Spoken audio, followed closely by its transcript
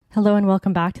Hello and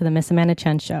welcome back to the Miss Amanda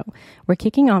Chen Show. We're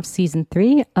kicking off season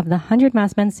 3 of the 100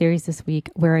 Masked Men series this week,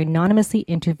 where I anonymously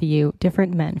interview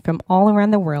different men from all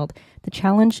around the world to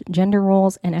challenge gender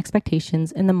roles and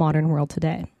expectations in the modern world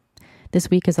today. This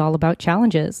week is all about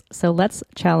challenges, so let's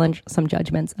challenge some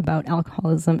judgments about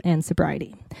alcoholism and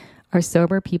sobriety. Are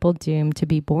sober people doomed to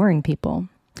be boring people?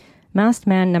 Masked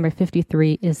Man number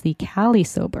 53 is the Cali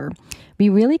Sober. We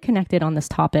really connected on this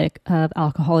topic of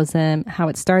alcoholism, how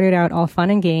it started out all fun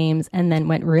and games and then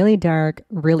went really dark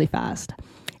really fast.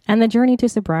 And the journey to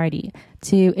sobriety,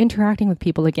 to interacting with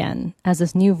people again as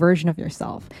this new version of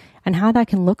yourself, and how that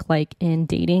can look like in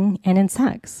dating and in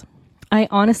sex. I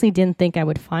honestly didn't think I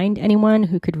would find anyone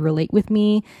who could relate with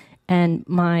me and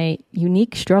my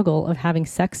unique struggle of having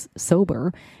sex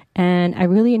sober, and I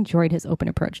really enjoyed his open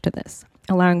approach to this,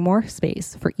 allowing more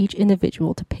space for each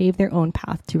individual to pave their own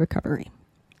path to recovery.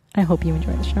 I hope you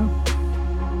enjoy the show.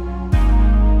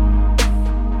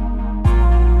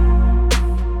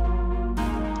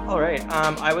 All right.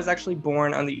 I was actually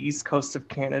born on the east coast of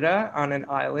Canada on an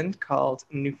island called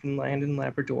Newfoundland and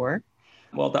Labrador.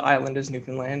 Well, the island is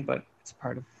Newfoundland, but it's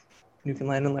part of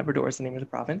Newfoundland and Labrador is the name of the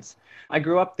province. I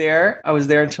grew up there. I was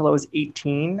there until I was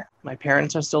 18. My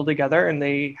parents are still together, and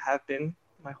they have been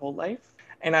my whole life.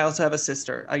 And I also have a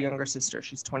sister, a younger sister.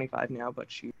 She's 25 now, but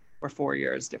we're 4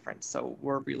 years different. So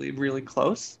we're really, really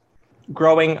close.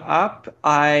 Growing up,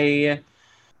 I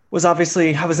was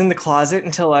in the closet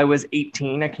until I was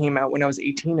 18. I came out when I was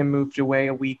 18 and moved away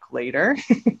a week later.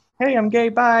 Hey, I'm gay,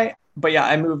 bye. But yeah,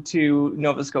 I moved to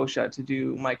Nova Scotia to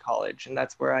do my college. And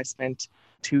that's where I spent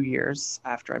 2 years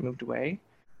after I moved away.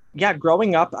 Yeah,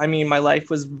 growing up, I mean, my life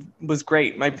was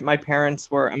great. My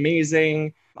parents were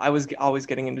amazing. I was always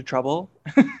getting into trouble.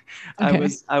 Okay.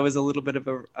 I was a little bit of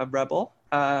a rebel.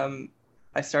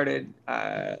 I started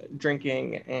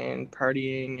drinking and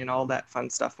partying and all that fun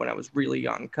stuff when I was really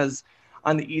young, because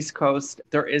on the East Coast,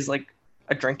 there is like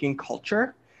a drinking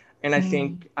culture. And I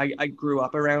think I grew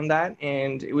up around that,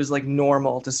 and it was like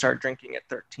normal to start drinking at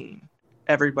 13.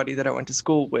 Everybody that I went to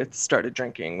school with started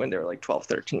drinking when they were like 12,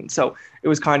 13. So it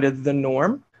was kind of the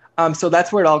norm. So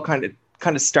that's where it all kind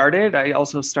of started. I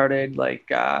also started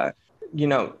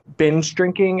binge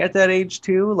drinking at that age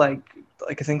too. Like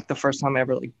I think the first time I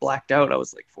ever like blacked out, I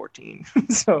was like 14.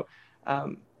 So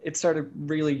it started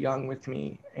really young with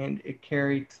me, and it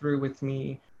carried through with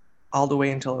me all the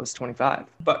way until I was 25.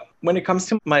 But when it comes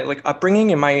to my like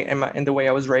upbringing and the way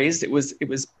I was raised, it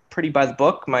was pretty by the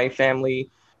book. My family,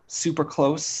 super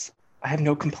close. I have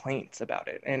no complaints about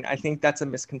it. And I think that's a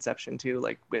misconception too,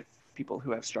 like with people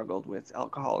who have struggled with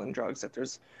alcohol and drugs, that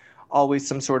there's always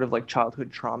some sort of like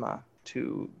childhood trauma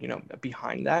to,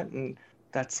 behind that. And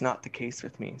that's not the case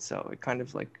with me. So it kind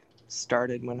of like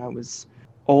started when I was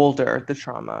older, the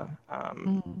trauma.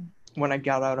 When I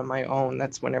got out on my own,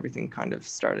 that's when everything kind of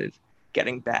started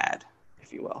getting bad,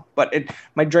 if you will. But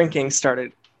my drinking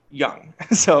started young.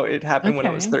 So it happened when I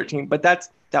was 13, but that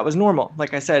was normal.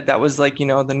 Like I said, that was like,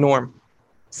 the norm.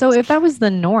 So if that was the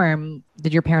norm,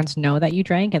 did your parents know that you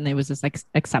drank and it was just like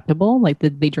acceptable? Like,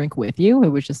 did they drink with you? It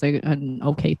was just like an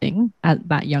okay thing at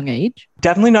that young age?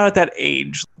 Definitely not at that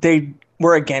age. They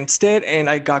were against it, and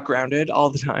I got grounded all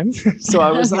the time. So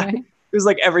I was like, it was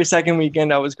like every second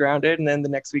weekend I was grounded, and then the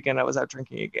next weekend I was out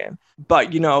drinking again.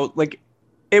 But, like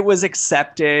it was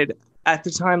accepted at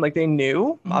the time. Like they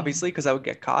knew, obviously, because I would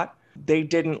get caught. They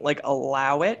didn't like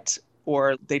allow it,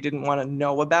 or they didn't want to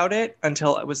know about it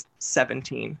until I was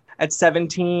 17. At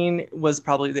 17 was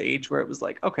probably the age where it was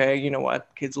like, okay, you know what,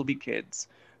 kids will be kids.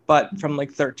 But from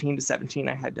like 13 to 17,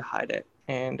 I had to hide it,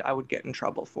 and I would get in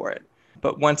trouble for it.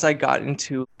 But once I got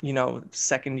into,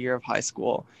 second year of high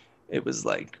school, it was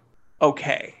like,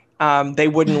 okay. They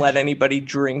wouldn't let anybody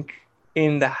drink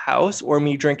in the house or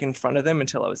me drink in front of them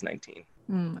until I was 19.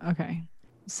 Okay.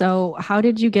 So how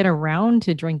did you get around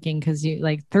to drinking? Because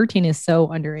 13 is so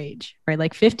underage, right?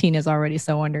 Like 15 is already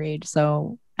so underage.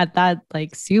 So at that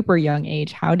like super young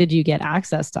age, how did you get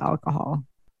access to alcohol?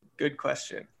 Good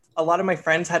question. A lot of my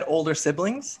friends had older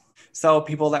siblings. So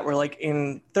people that were like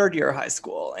in third year of high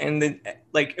school, and then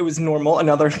like it was normal.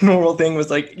 Another normal thing was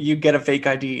like you get a fake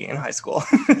ID in high school.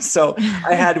 So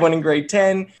I had one in grade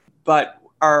 10, but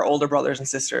our older brothers and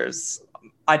sisters,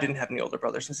 I didn't have any older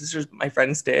brothers and sisters, but my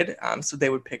friends did. So they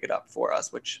would pick it up for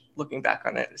us, which looking back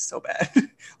on it is so bad.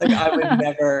 Like I would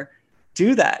never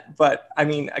do that. But I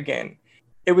mean, again,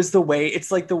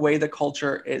 it's like the way the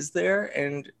culture is there,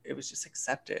 and it was just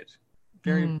accepted.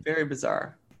 Very, very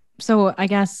bizarre. So I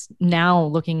guess now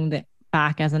looking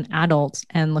back as an adult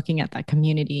and looking at that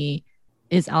community,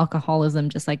 is alcoholism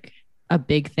just like a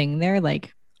big thing there?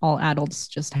 Like all adults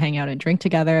just hang out and drink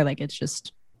together? Like it's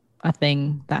just a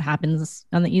thing that happens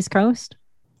on the East Coast?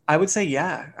 I would say,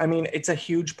 yeah. I mean, it's a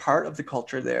huge part of the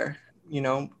culture there. You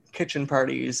know, kitchen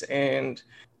parties, and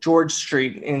George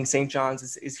Street in St.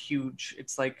 John's is huge.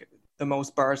 It's like the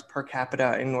most bars per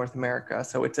capita in North America.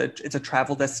 So it's a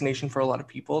travel destination for a lot of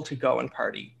people to go and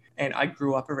party. And I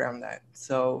grew up around that.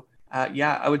 So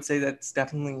yeah, I would say that's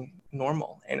definitely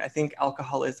normal. And I think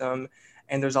alcoholism,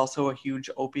 and there's also a huge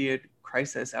opiate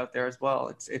crisis out there as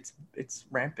well. It's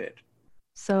rampant.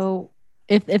 So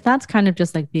if that's kind of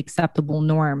just like the acceptable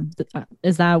norm,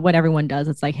 is that what everyone does?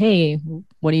 It's like, hey,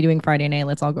 what are you doing Friday night?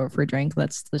 Let's all go for a drink.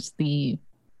 That's just the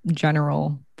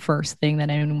general first thing that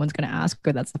anyone's going to ask,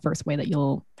 or that's the first way that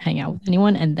you'll hang out with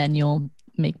anyone, and then you'll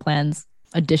make plans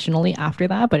additionally after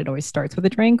that. But it always starts with a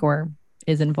drink or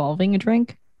is involving a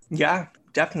drink. Yeah,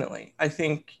 definitely. I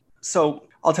think so.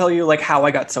 I'll tell you like how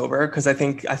I got sober, because I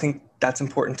think that's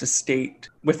important to state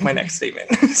with my next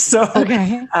statement. So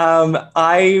Okay.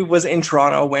 I was in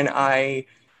Toronto when I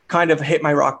kind of hit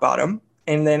my rock bottom,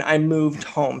 and then I moved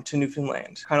home to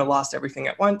Newfoundland. Kind of lost everything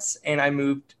at once, and I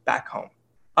moved back home.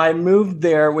 I moved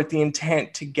there with the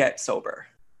intent to get sober,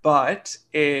 but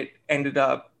it ended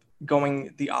up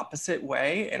going the opposite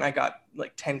way, and I got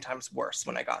like 10 times worse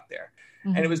when I got there.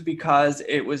 And it was because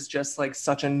it was just like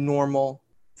such a normal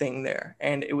thing there,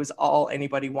 and it was all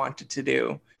anybody wanted to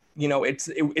do. You know,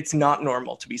 it's not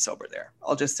normal to be sober there.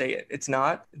 I'll just say it. It's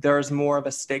not. There's more of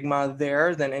a stigma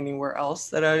there than anywhere else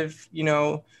that I've,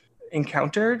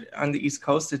 encountered on the East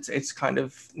Coast. It's kind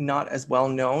of not as well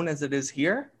known as it is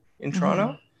here in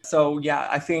Toronto. So yeah,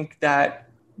 I think that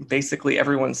basically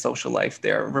everyone's social life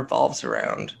there revolves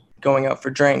around going out for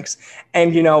drinks.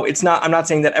 And I'm not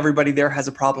saying that everybody there has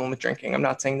a problem with drinking. I'm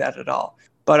not saying that at all.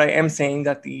 But I am saying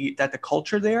that the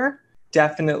culture there,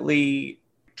 definitely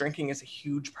drinking is a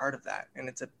huge part of that. And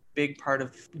it's a big part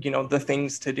of, the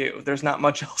things to do. There's not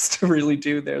much else to really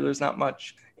do there. There's not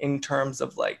much in terms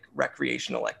of like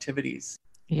recreational activities.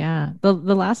 Yeah. The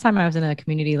last time I was in a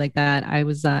community like that, I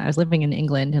was living in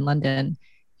England, in London,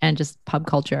 and just pub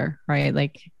culture, right?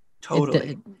 Like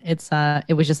Totally.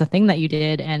 it was just a thing that you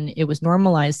did, and it was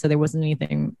normalized, so there wasn't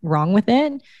anything wrong with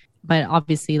it. But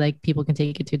obviously, like, people can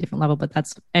take it to a different level, but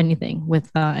that's anything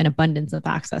with an abundance of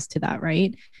access to that,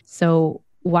 right? So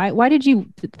why did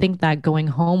you think that going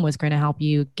home was going to help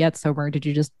you get sober? Did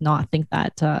you just not think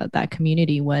that that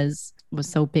community was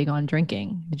so big on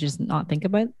drinking? Did you just not think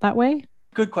about it that way?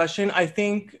 Good question. I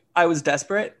think I was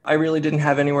desperate. I really didn't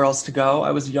have anywhere else to go.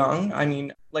 I was young. I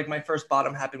mean, like my first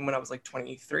bottom happened when I was like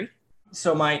 23.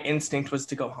 So my instinct was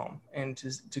to go home and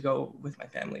to go with my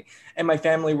family. And my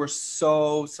family were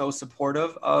so, so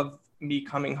supportive of me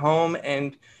coming home.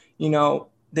 And,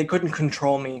 they couldn't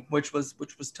control me, which was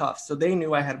tough. So they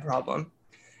knew I had a problem.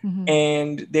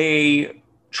 And they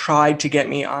tried to get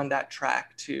me on that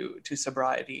track to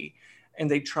sobriety, and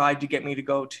they tried to get me to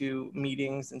go to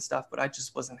meetings and stuff, but I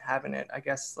just wasn't having it. I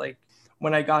guess like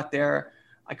when I got there,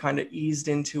 I kind of eased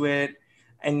into it,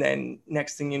 and then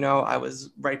next thing you know, I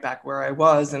was right back where I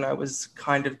was, and I was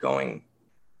kind of going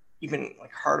even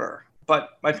like harder.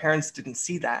 But my parents didn't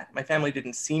see that. My family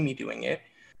didn't see me doing it,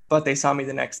 but they saw me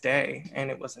the next day, and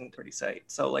it wasn't a pretty sight.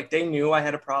 So like they knew I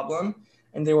had a problem,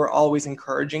 and they were always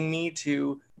encouraging me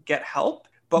to get help.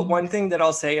 But one thing that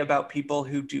I'll say about people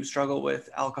who do struggle with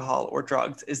alcohol or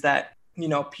drugs is that,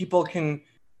 people can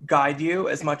guide you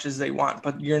as much as they want,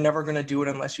 but you're never going to do it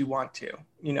unless you want to.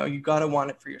 You got to want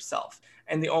it for yourself.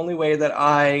 And the only way that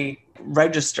I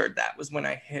registered that was when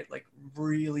I hit like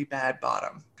really bad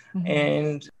bottom.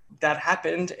 And that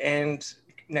happened. And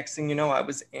next thing you know, I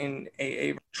was in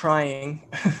AA trying.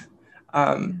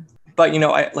 But,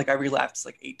 I relapsed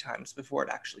like 8 times before it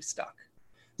actually stuck.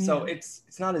 So it's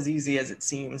not as easy as it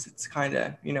seems. It's kind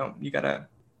of, you got to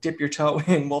dip your toe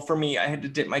in. Well, for me, I had to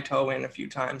dip my toe in a few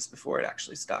times before it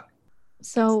actually stuck.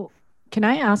 So, can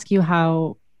I ask you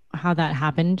how that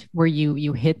happened, where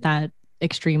you hit that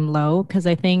extreme low? Because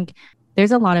I think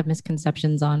there's a lot of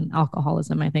misconceptions on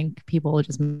alcoholism. I think people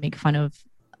just make fun of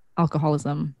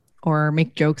alcoholism or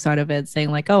make jokes out of it,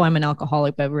 saying like, "Oh, I'm an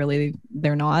alcoholic," but really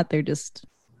they're not. They're just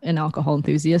an alcohol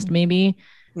enthusiast, maybe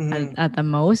at the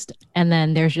most. And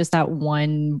then there's just that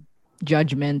one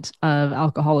judgment of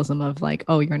alcoholism of like,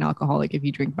 oh, you're an alcoholic if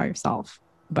you drink by yourself.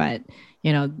 But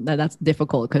that's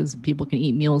difficult because people can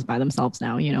eat meals by themselves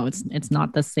now. It's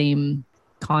not the same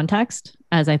context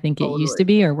as I think it used to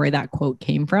be, or where that quote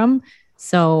came from.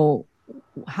 So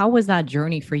how was that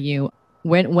journey for you?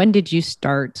 When did you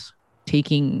start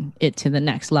taking it to the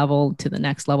next level, to the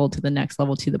next level, to the next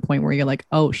level, to the point where you're like,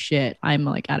 oh shit, I'm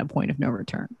like at a point of no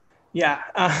return? Yeah.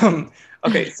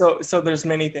 Okay. So there's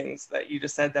many things that you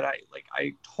just said that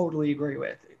I totally agree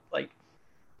with. Like,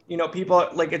 people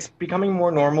like it's becoming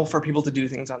more normal for people to do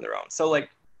things on their own. So like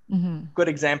good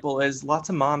example is lots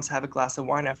of moms have a glass of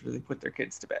wine after they put their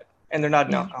kids to bed and they're not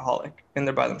an alcoholic and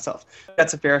they're by themselves.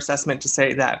 That's a fair assessment to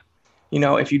say that,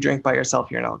 if you drink by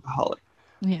yourself, you're an alcoholic.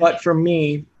 Yeah. But for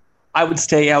me, I would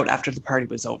stay out after the party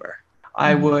was over.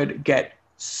 I would get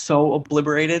so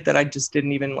obliterated that I just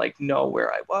didn't even like know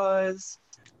where I was.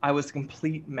 I was a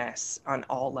complete mess on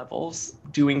all levels,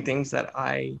 doing things that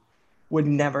I would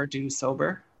never do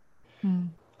sober.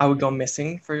 I would go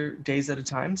missing for days at a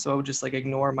time. So I would just like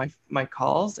ignore my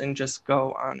calls and just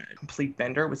go on a complete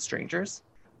bender with strangers.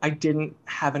 I didn't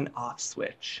have an off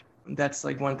switch. That's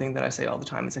like one thing that I say all the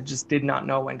time is I just did not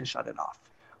know when to shut it off.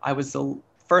 I was the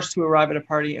first to arrive at a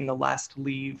party and the last to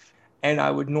leave. And I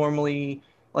would normally,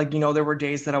 there were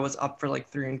days that I was up for like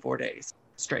 3 and 4 days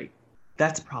straight.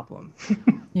 That's a problem.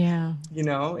 Yeah.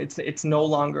 It's no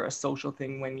longer a social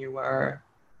thing when you are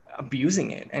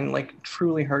abusing it and like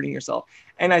truly hurting yourself.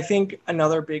 And I think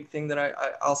another big thing that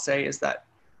I'll say is that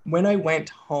when I went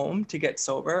home to get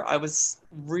sober, I was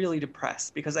really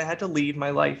depressed because I had to leave my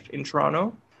life in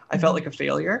Toronto. I felt like a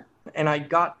failure. And I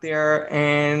got there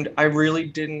and I really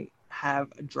didn't have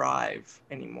a drive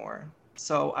anymore.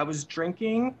 So I was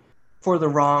drinking for the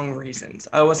wrong reasons.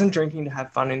 I wasn't drinking to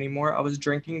have fun anymore. I was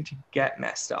drinking to get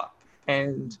messed up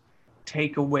and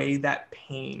take away that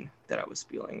pain that I was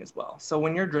feeling as well. So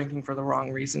when you're drinking for the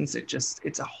wrong reasons,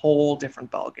 it's a whole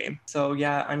different ballgame. So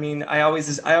yeah, I mean, I always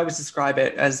describe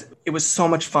it as it was so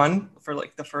much fun for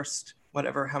like the first,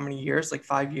 how many years, like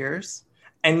 5 years.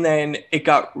 And then it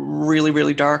got really,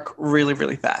 really dark, really,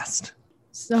 really fast.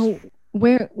 So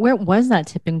where was that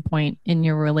tipping point in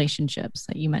your relationships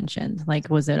that you mentioned? Like,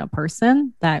 was it a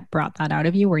person that brought that out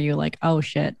of you? Where you're like, oh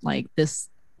shit, like this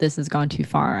has gone too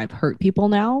far. I've hurt people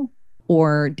now.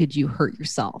 Or did you hurt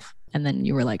yourself? And then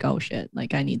you were like, oh shit,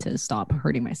 like I need to stop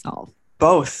hurting myself.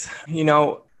 Both.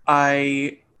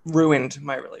 I ruined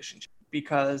my relationship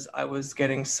because I was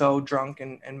getting so drunk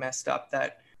and messed up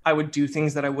that I would do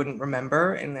things that I wouldn't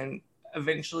remember. And then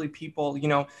eventually people,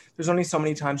 there's only so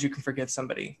many times you can forgive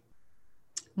somebody.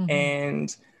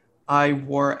 And I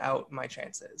wore out my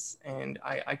chances. And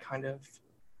I kind of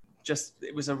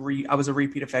I was a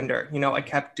repeat offender. I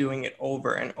kept doing it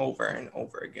over and over and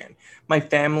over again. My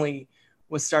family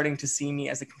was starting to see me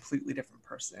as a completely different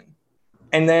person.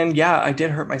 And then, yeah, I did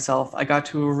hurt myself. I got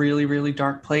to a really, really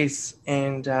dark place.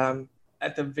 And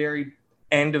at the very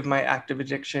end of my active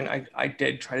addiction, I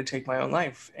did try to take my own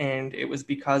life. And it was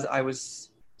because I was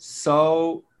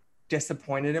so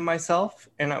disappointed in myself.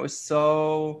 And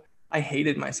I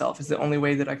hated myself is the only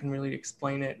way that I can really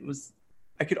explain it. Was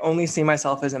I could only see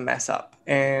myself as a mess up.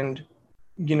 And,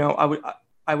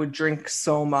 I would drink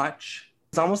so much.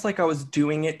 It's almost like I was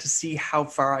doing it to see how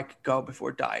far I could go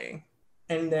before dying.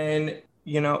 And then,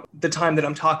 the time that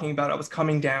I'm talking about, I was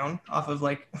coming down off of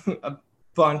like a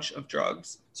bunch of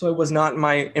drugs. So I was not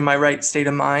in my right state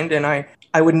of mind. And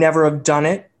I would never have done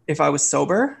it if I was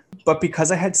sober. But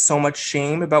because I had so much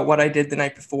shame about what I did the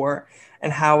night before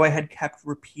and how I had kept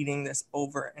repeating this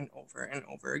over and over and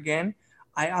over again,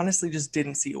 I honestly just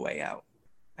didn't see a way out.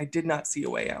 I did not see a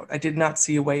way out. I did not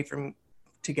see a way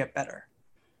to get better.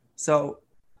 So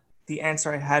the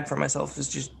answer I had for myself was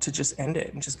just end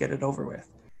it and just get it over with.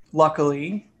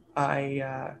 Luckily,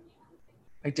 I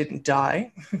didn't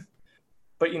die.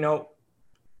 But,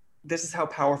 this is how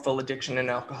powerful addiction and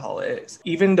alcohol is.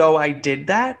 Even though I did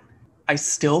that, I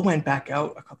still went back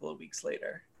out a couple of weeks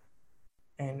later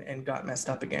and got messed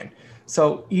up again.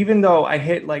 So even though I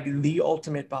hit like the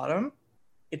ultimate bottom,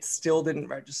 it still didn't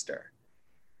register.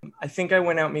 I think I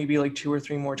went out maybe like 2 or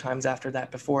 3 more times after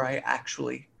that before I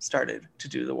actually started to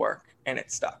do the work, and it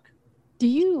stuck. Do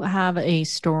you have a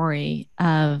story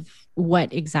of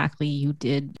what exactly you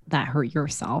did that hurt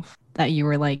yourself, that you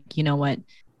were like, you know what,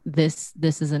 this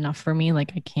is enough for me.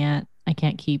 Like I can't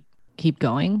keep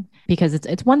going? Because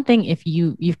it's one thing if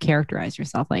you've characterized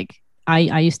yourself. Like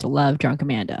I used to love Drunk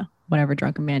Amanda. Whatever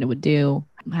Drunk Amanda would do,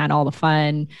 had all the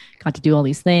fun, got to do all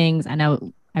these things. And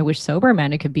I wish sober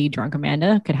Amanda could be Drunk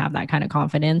Amanda, could have that kind of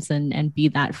confidence and be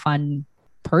that fun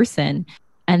person.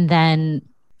 And then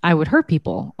I would hurt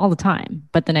people all the time,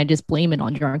 but then I just blame it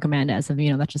on Drunk Amanda as if,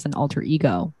 that's just an alter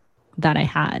ego that I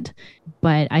had.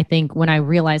 But I think when I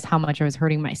realized how much I was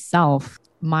hurting myself,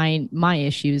 my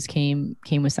issues came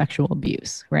with sexual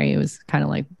abuse, right? It was kind of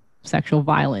like sexual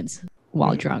violence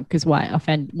while drunk is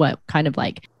what kind of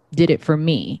like did it for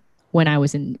me when I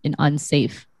was in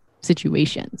unsafe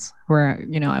situations where,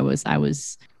 I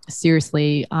was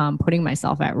seriously putting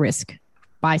myself at risk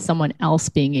by someone else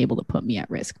being able to put me at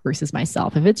risk versus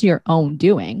myself. If it's your own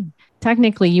doing,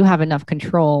 technically you have enough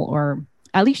control or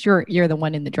at least you're the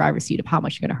one in the driver's seat of how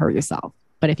much you're going to hurt yourself.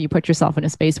 But if you put yourself in a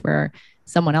space where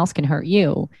someone else can hurt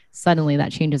you, suddenly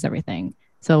that changes everything.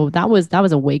 So that was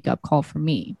a wake up call for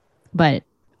me. But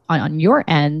on your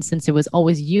end, since it was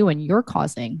always you and you're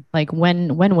causing, like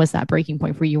when was that breaking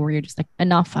point for you where you're just like,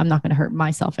 enough, I'm not going to hurt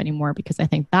myself anymore? Because I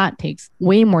think that takes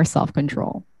way more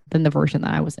self-control than the version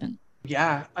that I was in.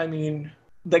 Yeah. I mean,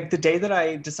 like the day that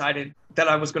I decided that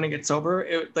I was going to get sober,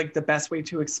 like the best way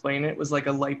to explain it was like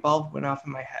a light bulb went off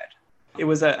in my head. It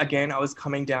was again, I was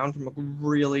coming down from a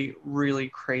really, really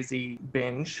crazy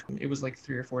binge. It was like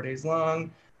 3 or 4 days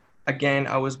long. Again,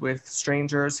 I was with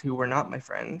strangers who were not my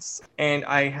friends. And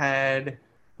I had,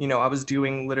 I was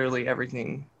doing literally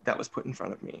everything that was put in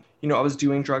front of me. I was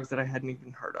doing drugs that I hadn't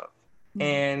even heard of.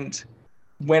 And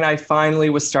when I finally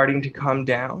was starting to come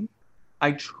down,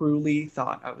 I truly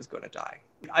thought I was going to die.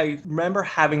 I remember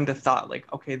having the thought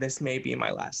like, okay, this may be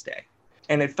my last day.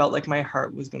 And it felt like my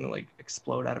heart was going to like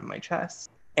explode out of my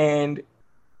chest. And it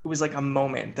was like a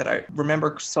moment that I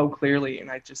remember so clearly. And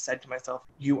I just said to myself,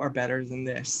 you are better than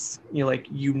this.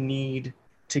 You need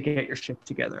to get your shit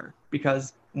together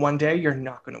because one day you're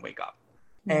not going to wake up.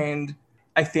 And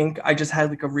I think I just had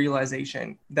like a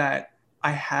realization that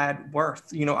I had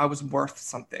worth, I was worth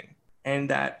something. And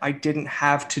that I didn't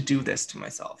have to do this to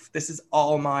myself. This is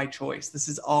all my choice. This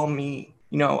is all me.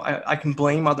 I can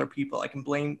blame other people. I can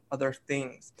blame other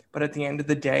things. But at the end of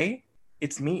the day,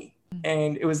 it's me.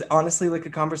 And it was honestly like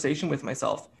a conversation with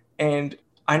myself. And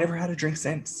I never had a drink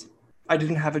since. I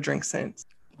didn't have a drink since.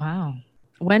 Wow.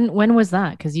 When was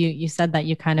that? Because you said that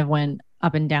you kind of went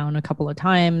up and down a couple of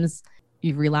times.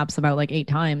 You've relapsed about like 8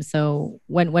 times. So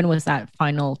when was that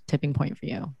final tipping point for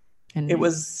you? And it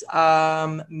was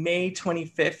May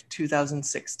 25th,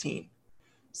 2016.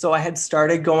 So I had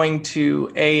started going to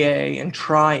AA and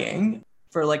trying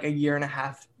for like a year and a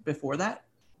half before that.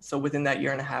 So within that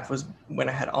year and a half was when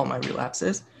I had all my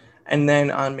relapses. And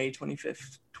then on May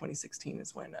 25th, 2016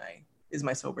 is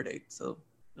my sober date. So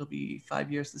it'll be 5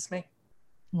 years this May.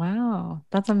 Wow,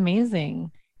 that's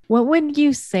amazing. What would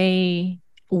you say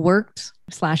worked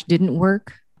 / didn't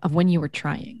work of when you were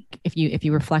trying? If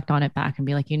you reflect on it back and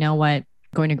be like, you know what,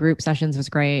 going to group sessions was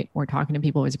great, or talking to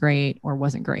people was great, or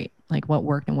wasn't great. Like what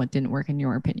worked and what didn't work in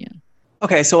your opinion?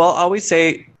 Okay, so I'll always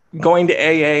say going to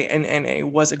AA and NA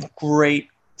was a great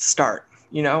start.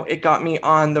 It got me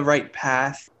on the right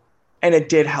path and it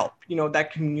did help.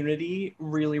 That community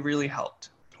really, really helped.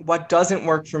 What doesn't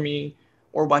work for me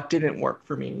or what didn't work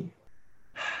for me,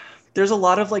 there's a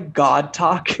lot of like God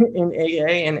talk in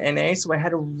AA and NA. So I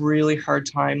had a really hard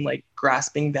time like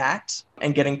grasping that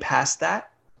and getting past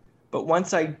that. But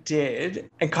once I did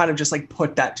and kind of just like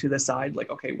put that to the side, like,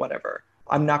 okay, whatever.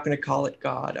 I'm not going to call it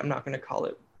God. I'm not going to call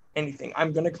it anything.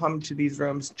 I'm going to come to these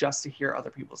rooms just to hear other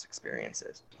people's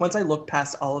experiences. Once I looked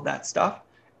past all of that stuff,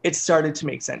 it started to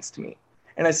make sense to me.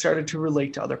 And I started to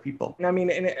relate to other people. And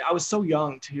I was so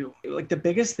young too. Like the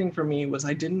biggest thing for me was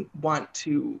I didn't want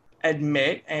to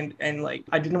admit and like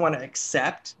I didn't want to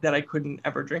accept that I couldn't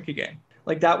ever drink again.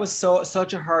 Like that was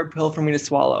such a hard pill for me to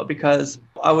swallow because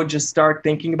I would just start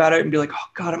thinking about it and be like, oh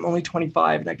God, I'm only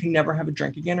 25 and I can never have a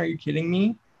drink again. Are you kidding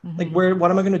me? Mm-hmm. Like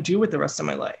what am I going to do with the rest of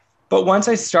my life? But once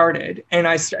I started and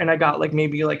I got like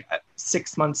maybe like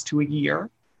 6 months to a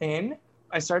year in,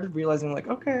 I started realizing like,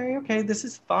 okay, this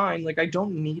is fine. Like I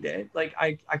don't need it. Like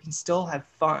I can still have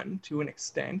fun to an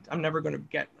extent. I'm never going to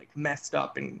get like messed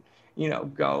up and,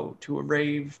 go to a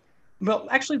rave. Well,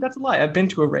 actually that's a lie. I've been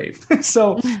to a rave.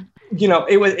 So,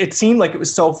 it seemed like it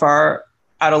was so far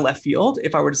out of left field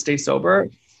if I were to stay sober.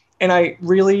 And I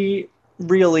really,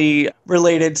 really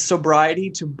related sobriety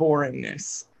to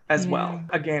boringness as well.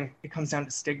 Again, it comes down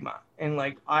to stigma. And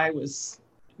like, I was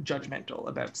judgmental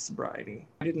about sobriety.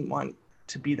 I didn't want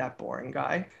to be that boring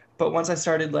guy. But once I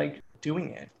started like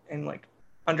doing it and like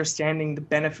understanding the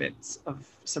benefits of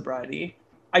sobriety,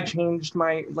 I changed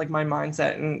my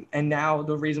mindset. And now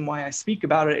the reason why I speak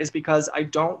about it is because I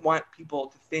don't want people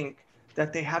to think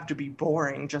that they have to be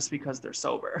boring just because they're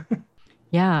sober.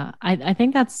 Yeah. I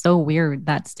think that's so weird,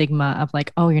 that stigma of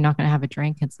like, oh, you're not going to have a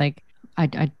drink. It's like,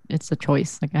 it's a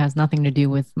choice. Like it has nothing to do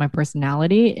with my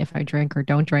personality if I drink or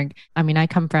don't drink. I mean, I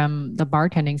come from the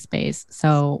bartending space.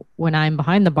 So when I'm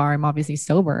behind the bar, I'm obviously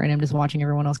sober and I'm just watching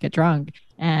everyone else get drunk.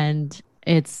 And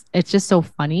it's just so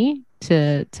funny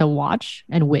to watch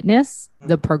and witness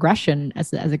the progression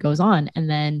as it goes on. And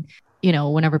then,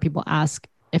 whenever people ask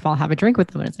if I'll have a drink with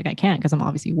them, and it's like, I can't because I'm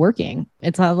obviously working.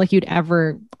 It's not like you'd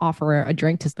ever offer a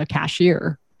drink to the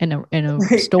cashier in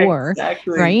a store,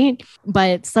 exactly. Right?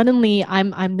 But suddenly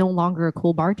I'm no longer a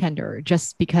cool bartender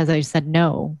just because I said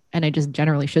no. And I just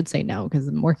generally should say no because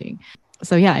I'm working.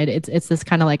 So yeah, it's this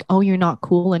kind of like, oh, you're not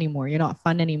cool anymore, you're not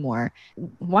fun anymore.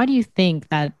 Why do you think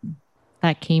that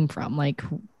that came from, like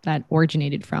that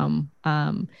originated from?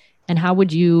 And how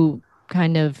would you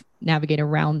kind of navigate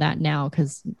around that now?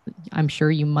 Because I'm sure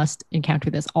you must encounter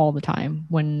this all the time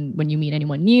when you meet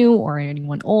anyone new or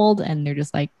anyone old, and they're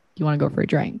just like, "You want to go for a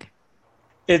drink?"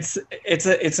 It's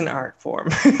an art form.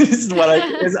 Is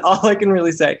all I can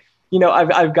really say.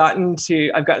 I've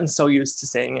gotten so used to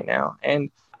saying it now, and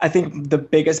I think the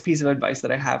biggest piece of advice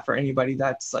that I have for anybody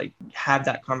that's like have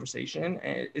that conversation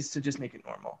is to just make it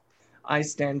normal. I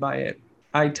stand by it.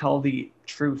 I tell the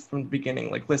truth from the beginning.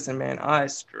 Like, listen, man, I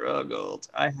struggled.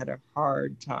 I had a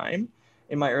hard time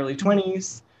in my early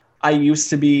 20s. I used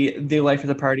to be the life of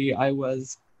the party. I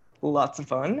was lots of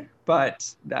fun,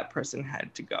 but that person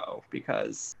had to go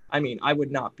because I mean, I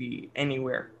would not be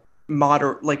anywhere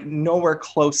like nowhere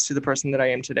close to the person that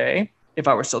I am today if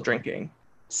I were still drinking.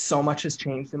 So much has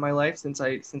changed in my life since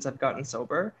I've gotten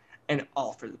sober, and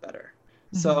all for the better.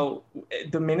 So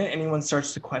the minute anyone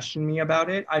starts to question me about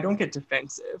it, I don't get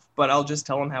defensive, but I'll just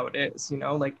tell them how it is,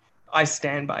 like I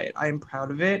stand by it. I am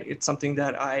proud of it. It's something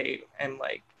that I am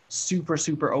like super,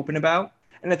 super open about.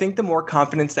 And I think the more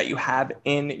confidence that you have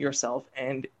in yourself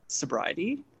and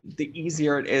sobriety, the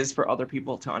easier it is for other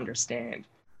people to understand.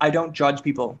 I don't judge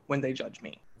people when they judge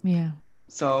me. Yeah.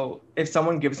 So if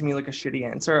someone gives me like a shitty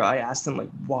answer, I ask them like,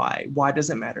 why? Why does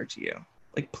it matter to you?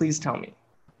 Like, please tell me.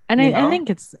 And I think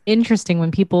it's interesting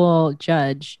when people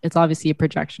judge, it's obviously a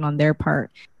projection on their part.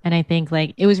 And I think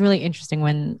like it was really interesting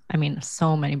when, I mean,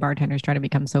 so many bartenders try to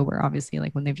become sober, obviously,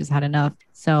 like when they've just had enough.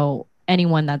 So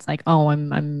anyone that's like, oh,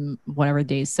 I'm whatever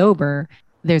days sober,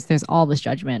 there's all this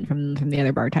judgment from the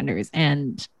other bartenders.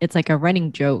 And it's like a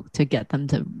running joke to get them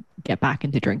to get back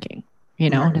into drinking,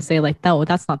 Right. to say like, no,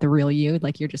 that's not the real you.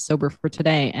 Like you're just sober for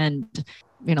today. And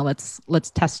let's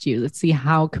test you. Let's see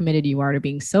how committed you are to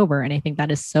being sober. And I think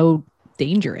that is so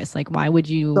dangerous. Like, why would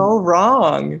you? So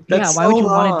wrong. That's Why so would you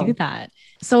want to wrong. do that?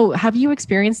 So, have you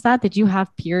experienced that? Did you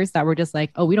have peers that were just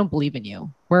like, "Oh, we don't believe in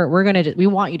you. We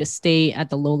want you to stay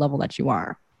at the low level that you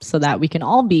are, so that we can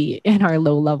all be in our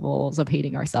low levels of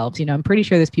hating ourselves." I'm pretty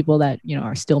sure there's people that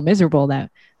are still miserable. That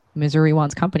misery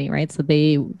wants company, right? So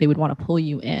they would want to pull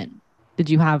you in. Did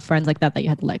you have friends like that you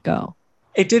had to let go?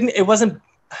 It wasn't,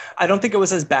 I don't think it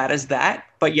was as bad as that,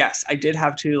 but yes, I did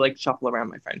have to like shuffle around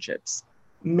my friendships,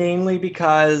 mainly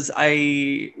because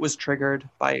I was triggered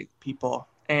by people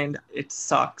and it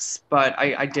sucks, but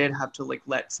I did have to like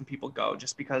let some people go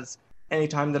just because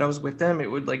anytime that I was with them, it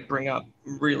would like bring up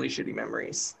really shitty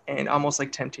memories and almost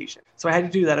like temptation. So I had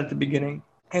to do that at the beginning.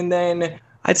 And then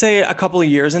I'd say a couple of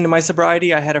years into my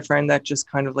sobriety, I had a friend that just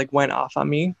kind of like went off on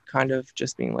me, kind of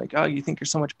just being like, oh, you think you're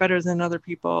so much better than other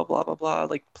people, blah, blah, blah,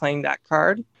 like playing that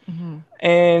card. Mm-hmm.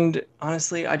 And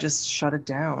honestly, I just shut it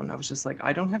down. I was just like,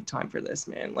 I don't have time for this,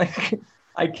 man. Like,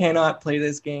 I cannot play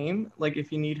this game. Like,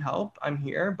 if you need help, I'm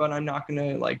here, but I'm not going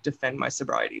to like defend my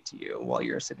sobriety to you while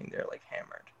you're sitting there like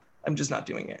hammered. I'm just not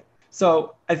doing it.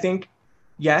 So I think,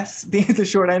 yes, the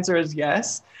short answer is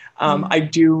yes. I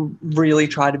do really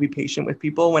try to be patient with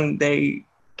people when they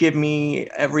give me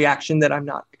a reaction that I'm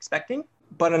not expecting.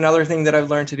 But another thing that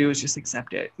I've learned to do is just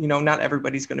accept it. Not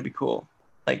everybody's going to be cool.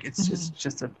 Like it's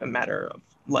just a matter of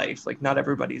life. Like not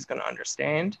everybody's going to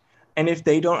understand. And if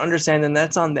they don't understand, then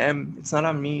that's on them. It's not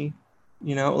on me.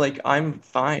 Like I'm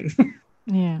fine.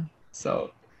 Yeah.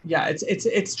 So yeah,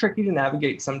 it's tricky to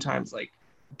navigate sometimes. Like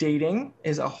dating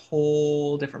is a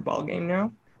whole different ballgame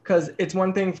now. Because it's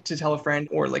one thing to tell a friend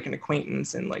or like an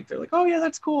acquaintance and like they're like, oh yeah,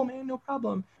 that's cool, man, no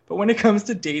problem. But when it comes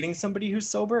to dating somebody who's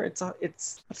sober, it's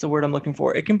that's the word I'm looking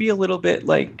for. It can be a little bit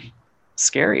like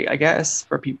scary, I guess,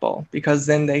 for people because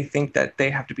then they think that they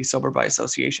have to be sober by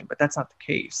association, but that's not the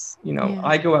case.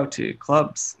 I go out to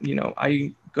clubs,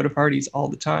 I go to parties all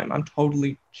the time. I'm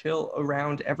totally chill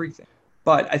around everything.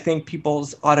 But I think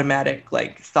people's automatic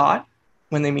like thought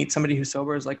when they meet somebody who's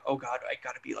sober is like, oh God, I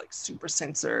got to be like super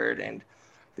censored and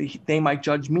they might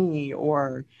judge me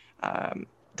or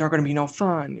they're going to be no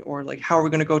fun or like how are we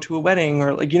going to go to a wedding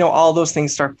or like all those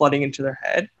things start flooding into their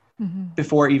head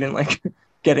before even like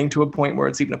getting to a point where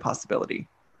it's even a possibility.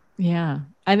 Yeah,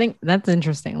 I think that's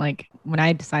interesting. Like when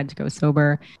I decided to go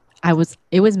sober,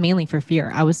 it was mainly for fear.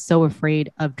 I was so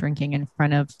afraid of drinking in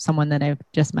front of someone that I've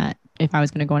just met if I was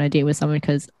going to go on a date with someone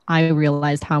because I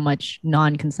realized how much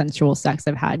non-consensual sex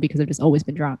I've had because I've just always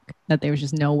been drunk, that there was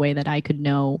just no way that I could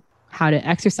know how to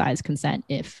exercise consent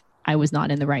if I was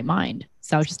not in the right mind.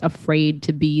 So I was just afraid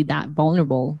to be that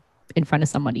vulnerable in front of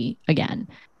somebody again.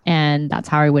 And that's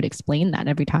how I would explain that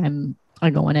every time I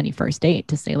go on any first date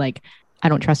to say like, I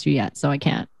don't trust you yet, so I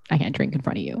can't drink in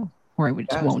front of you. or I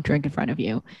just Yes. won't drink in front of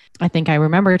you. I think I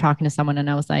remember talking to someone and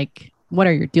I was like, what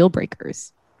are your deal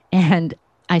breakers? And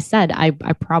I said, I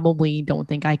probably don't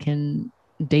think I can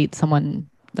date someone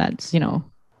that's,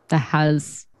 that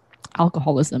has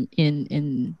alcoholism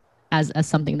in as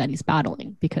something that he's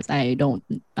battling, because I don't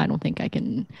think I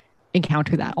can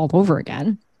encounter that all over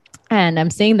again. And I'm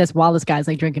saying this while this guy's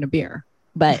like drinking a beer.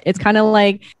 But it's kind of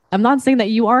like, I'm not saying that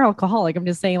you are alcoholic. I'm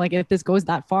just saying, like, if this goes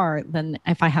that far, then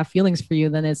if I have feelings for you,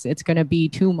 then it's going to be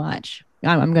too much.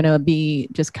 I'm going to be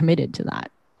just committed to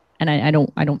that. And I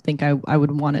don't think I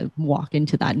would want to walk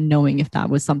into that knowing if that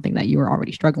was something that you were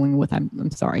already struggling with.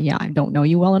 I'm sorry. Yeah, I don't know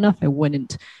you well enough. I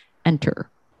wouldn't enter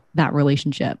that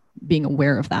relationship being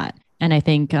aware of that. And I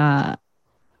think, I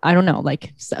don't know,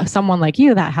 like someone like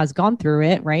you that has gone through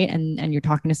it, right? And you're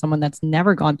talking to someone that's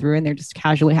never gone through it and they're just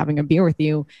casually having a beer with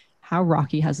you. How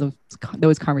rocky has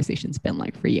those conversations been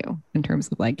like for you in terms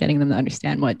of like getting them to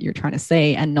understand what you're trying to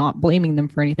say and not blaming them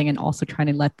for anything, and also trying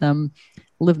to let them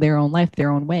live their own life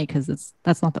their own way? Because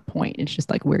that's not the point. It's just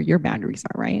like where your boundaries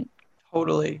are, right?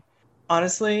 Totally.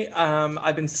 Honestly,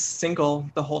 I've been single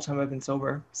the whole time I've been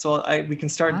sober. So we can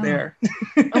start there.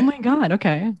 Oh my God.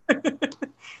 Okay.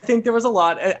 I think there was a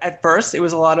lot at first. It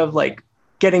was a lot of like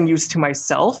getting used to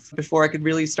myself before I could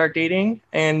really start dating.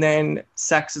 And then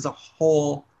sex is a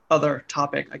whole other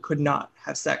topic. I could not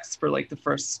have sex for like the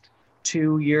first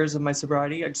 2 years of my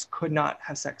sobriety. I just could not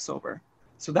have sex sober.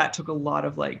 So that took a lot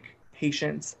of like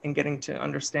patience and getting to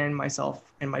understand myself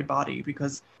and my body,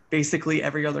 because basically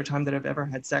every other time that I've ever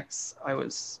had sex, I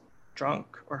was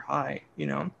drunk or high,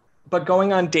 But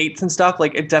going on dates and stuff,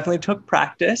 like it definitely took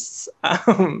practice.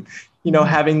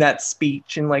 Having that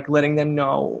speech and like letting them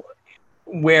know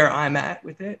where I'm at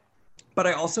with it. But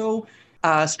I also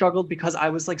struggled because I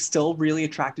was like still really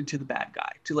attracted to the bad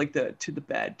guy, to the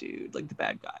bad dude, like the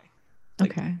bad guy,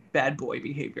 like bad boy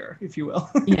behavior, if you will.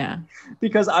 Yeah.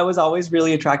 Because I was always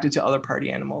really attracted to other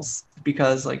party animals,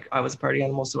 because like I was a party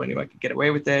animal, so I knew I could get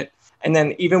away with it. And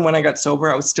then even when I got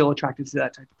sober, I was still attracted to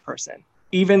that type of person,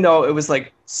 even though it was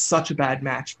like such a bad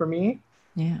match for me.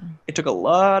 Yeah. It took a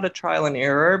lot of trial and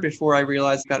error before I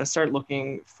realized I got to start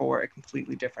looking for a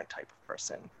completely different type of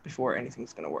person before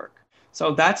anything's going to work.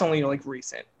 So that's only like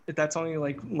recent. That's only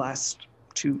like last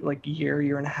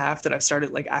year and a half that I've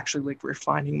started like actually like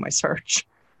refining my search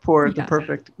for the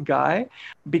perfect guy.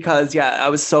 Because I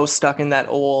was so stuck in that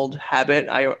old habit.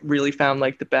 I really found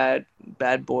like the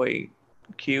bad boy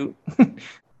cute.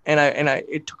 and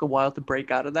it took a while to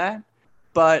break out of that.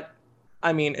 But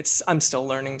I mean, I'm still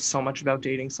learning so much about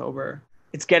dating sober.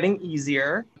 It's getting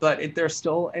easier, but there's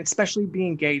still, especially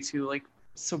being gay too, like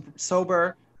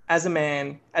sober as a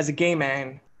man, as a gay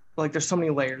man, like there's so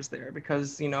many layers there,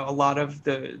 because, a lot of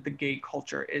the gay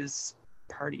culture is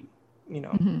party,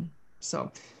 Mm-hmm.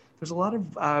 So there's a lot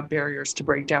of barriers to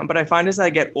break down. But I find as I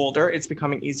get older, it's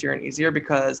becoming easier and easier,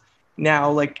 because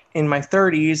now, like in my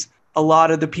 30s, a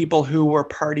lot of the people who were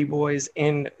party boys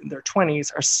in their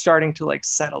 20s are starting to like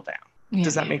settle down. Yeah.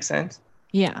 Does that make sense?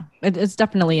 Yeah, it's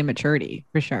definitely a maturity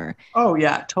for sure. Oh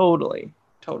yeah, totally.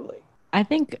 I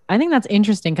think that's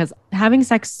interesting, because having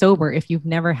sex sober, if you've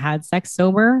never had sex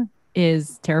sober,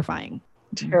 is terrifying.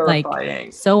 Like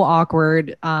so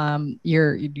awkward.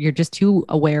 You're just too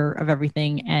aware of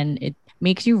everything, and it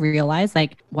makes you realize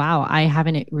like, wow, I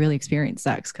haven't really experienced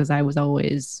sex because I was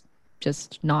always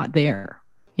just not there,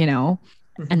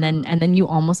 Mm-hmm. And then you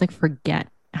almost like forget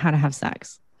how to have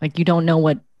sex. Like you don't know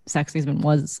what sex even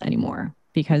was anymore,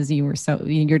 because you're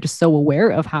just so aware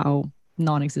of how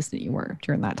non-existent you were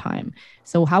during that time.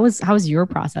 So how was your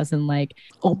process in like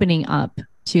opening up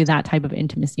to that type of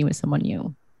intimacy with someone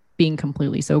new, being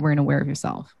completely sober and aware of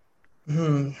yourself?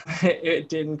 It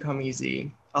didn't come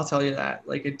easy. I'll tell you that.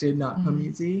 Like it did not come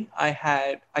easy.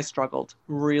 I struggled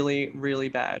really, really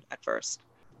bad at first.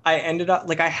 I ended up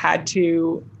like I had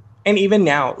to, and even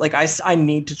now, like I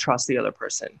need to trust the other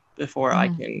person before I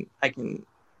can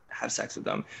have sex with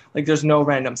them. Like there's no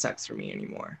random sex for me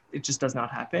anymore. It just does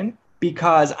not happen,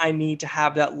 because I need to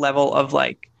have that level of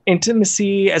like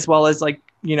intimacy, as well as like,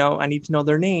 I need to know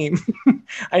their name.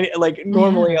 I like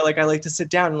normally I like to sit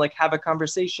down and like have a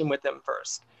conversation with them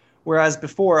first. Whereas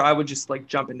before I would just like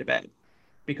jump into bed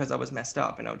because I was messed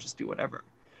up and I would just do whatever.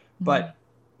 But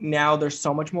now there's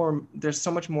so much more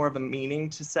of a meaning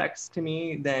to sex to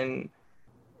me than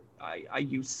I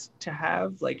used to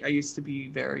have. Like I used to be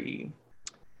very,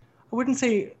 I wouldn't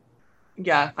say,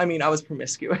 I was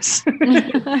promiscuous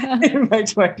in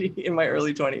my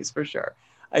early 20s for sure.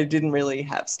 I didn't really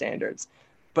have standards,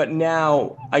 but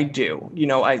now I do.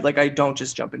 I don't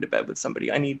just jump into bed with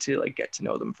somebody. I need to like get to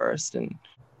know them first, and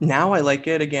now I like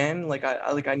it again. Like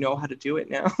I know how to do it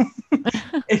now.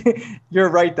 You're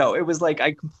right though. It was like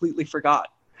I completely forgot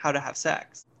how to have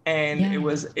sex. And Yeah. it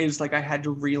was like I had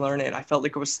to relearn it. I felt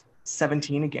like I was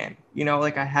 17 again.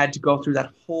 Like I had to go through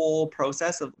that whole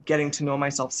process of getting to know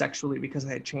myself sexually because I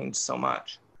had changed so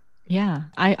much. Yeah.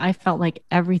 I felt like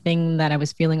everything that I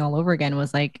was feeling all over again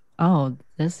was like, oh,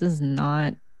 this is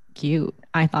not cute.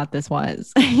 I thought this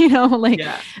was, like,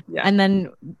 Yeah. Yeah. and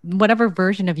then whatever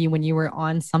version of you when you were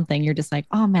on something, you're just like,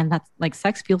 oh man, that's like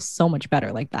sex feels so much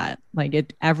better like that.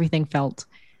 Like everything felt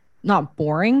not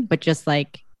boring, but just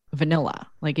like vanilla.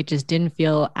 Like it just didn't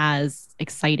feel as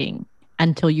exciting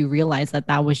until you realize that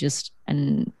that was just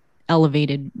an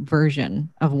elevated version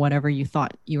of whatever you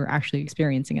thought you were actually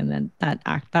experiencing. And then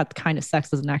that kind of sex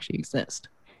doesn't actually exist.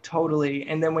 Totally.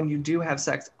 And then when you do have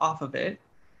sex off of it,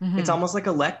 it's Mm-hmm. almost like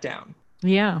a letdown.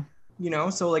 Yeah.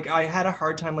 So like I had a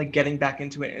hard time like getting back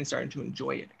into it and starting to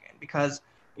enjoy it again because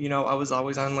I was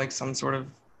always on like some sort of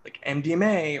like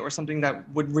MDMA or something that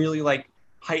would really like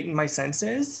heighten my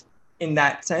senses in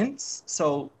that sense.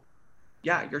 So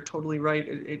yeah, you're totally right.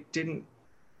 It didn't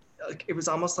like it was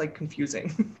almost like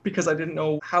confusing because I didn't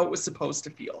know how it was supposed to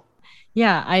feel.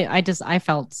 Yeah. I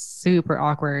felt super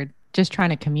awkward just trying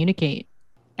to communicate.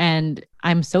 And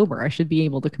I'm sober. I should be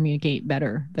able to communicate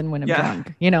better than when I'm Yeah.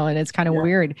 drunk, and it's kind of Yeah.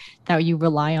 weird that you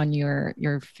rely on your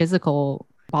physical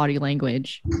body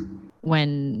language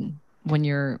when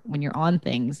you're on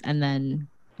things, and then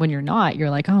when you're not, you're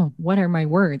like, oh, what are my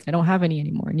words? I don't have any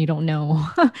anymore, and you don't know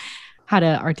how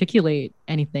to articulate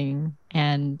anything.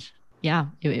 And yeah,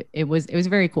 it was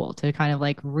very cool to kind of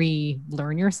like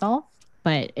relearn yourself,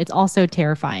 but it's also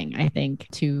terrifying, I think,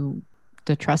 to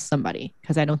trust somebody,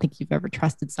 because I don't think you've ever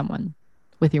trusted someone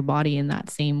with your body in that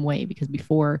same way, because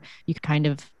before you kind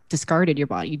of discarded your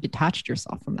body, you detached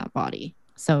yourself from that body.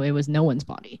 So it was no one's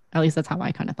body. At least that's how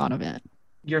I kind of thought of it.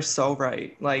 You're so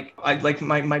right. Like I like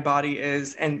my body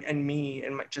is and me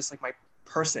and just like my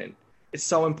person. It's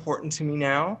so important to me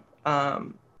now.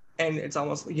 And it's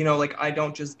almost like I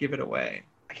don't just give it away.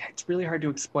 It's really hard to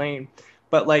explain,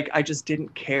 but like I just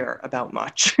didn't care about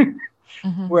much.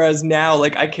 Mm-hmm. Whereas now,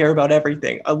 like I care about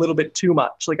everything a little bit too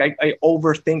much. Like I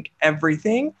overthink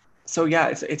everything. So yeah,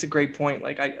 it's a great point.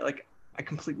 I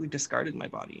completely discarded my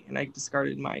body and I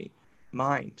discarded my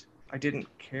mind. I didn't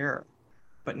care,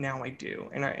 but now I do.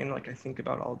 And I think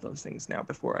about all of those things now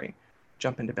before I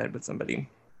jump into bed with somebody.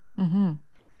 Mm-hmm.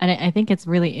 And I think it's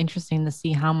really interesting to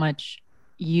see how much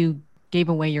you gave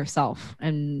away yourself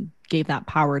and gave that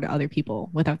power to other people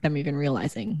without them even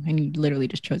realizing. And you literally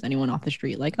just chose anyone off the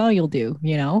street, like, oh, you'll do,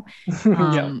 Yeah.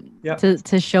 Yeah.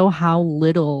 to show how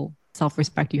little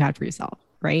self-respect you had for yourself,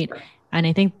 right? And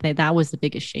I think that that was the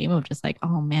biggest shame of just like,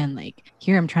 oh man, like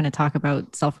here I'm trying to talk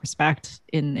about self-respect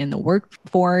in the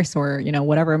workforce, or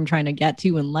whatever I'm trying to get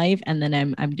to in life, and then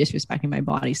I'm disrespecting my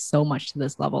body so much to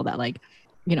this level that like,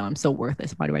 I'm so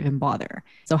worthless. Why do I even bother?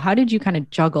 So how did you kind of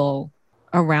juggle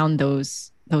around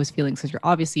those feelings? Because you're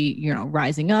obviously,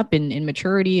 rising up in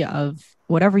maturity of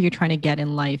whatever you're trying to get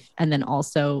in life, and then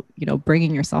also,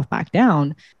 bringing yourself back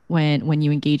down when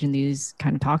you engage in these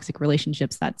kind of toxic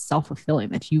relationships that's self-fulfilling,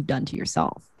 that you've done to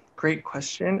yourself. Great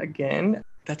question. Again,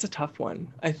 that's a tough one.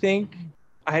 I think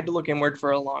I had to look inward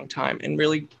for a long time and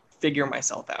really figure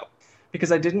myself out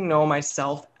because I didn't know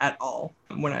myself at all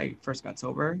when I first got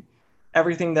sober.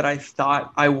 Everything that I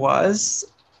thought I was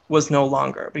no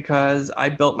longer because I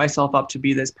built myself up to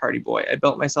be this party boy. I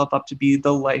built myself up to be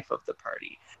the life of the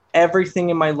party. Everything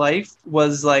in my life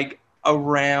was like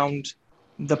around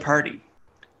the party.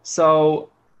 So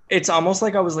it's almost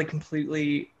like I was like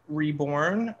completely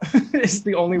reborn is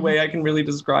the only way I can really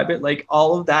describe it. Like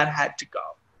all of that had to go,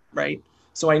 right?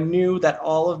 So I knew that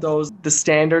all of the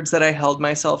standards that I held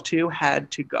myself to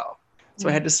had to go. So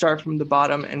I had to start from the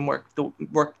bottom and work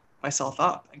myself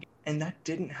up. And that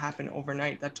didn't happen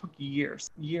overnight. That took years,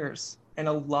 and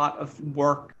a lot of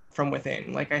work from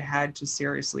within. Like I had to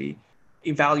seriously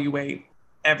evaluate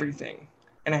everything,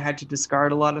 and I had to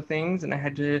discard a lot of things, and I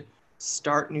had to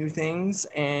start new things.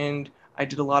 And I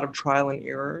did a lot of trial and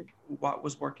error, what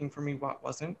was working for me, what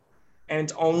wasn't. And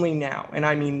it's only now, and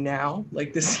I mean now,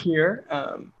 like this year,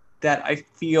 that I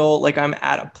feel like I'm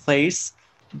at a place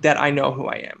that I know who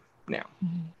I am now.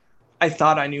 Mm-hmm. I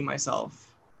thought I knew myself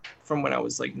from when I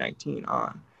was like 19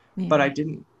 on, but I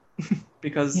didn't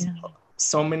because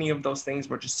so many of those things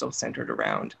were just so centered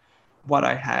around what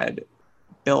I had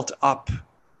built up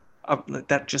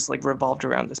that just like revolved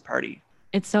around this party.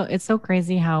 It's so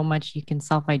crazy how much you can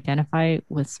self-identify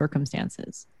with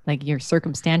circumstances. Like you're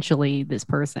circumstantially this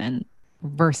person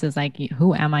versus like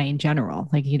who am I in general?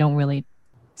 Like you don't really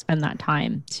spend that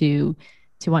time to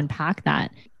unpack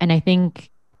that. And I think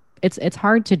it's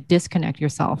hard to disconnect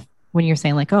yourself when you're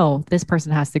saying like, oh, this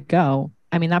person has to go,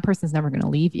 I mean, that person's never going to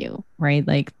leave you, right?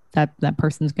 Like that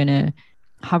person's going to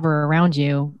hover around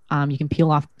you. You can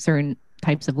peel off certain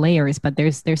types of layers, but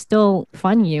there's still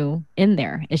fun you in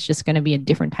there. It's just going to be a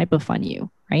different type of fun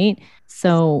you, right?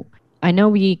 So I know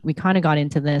we kind of got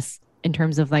into this in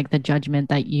terms of like the judgment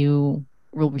that you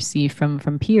will receive from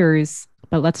peers,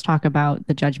 but let's talk about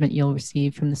the judgment you'll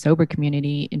receive from the sober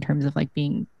community in terms of like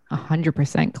being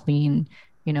 100% clean,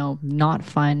 not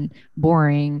fun,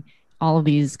 boring, all of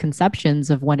these conceptions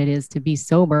of what it is to be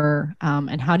sober,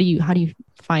 and how do you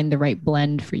find the right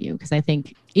blend for you? Because I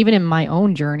think even in my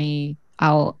own journey,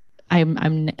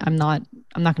 I'm not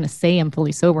going to say I'm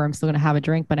fully sober. I'm still going to have a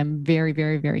drink, but I'm very,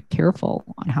 very, very careful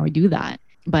on how I do that.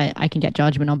 But I can get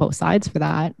judgment on both sides for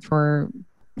that. For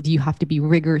do you have to be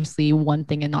rigorously one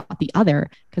thing and not the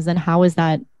other? Because then how is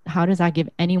that? How does that give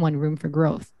anyone room for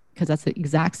growth? Because that's the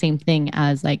exact same thing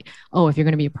as like, oh, if you're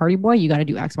going to be a party boy, you got to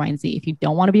do X, Y, and Z. If you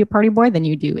don't want to be a party boy, then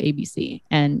you do A, B, C.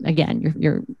 And again,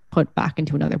 you're put back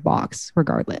into another box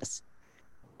regardless.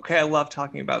 Okay, I love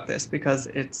talking about this because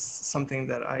it's something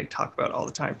that I talk about all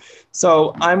the time.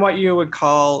 So I'm what you would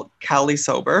call Cali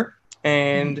sober,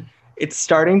 and it's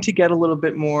starting to get a little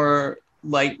bit more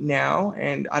light now.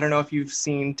 And I don't know if you've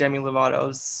seen Demi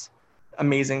Lovato's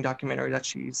amazing documentary that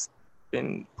she's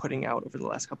been putting out over the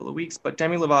last couple of weeks, but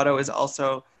Demi Lovato is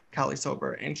also Cali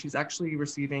sober, and she's actually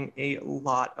receiving a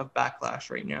lot of backlash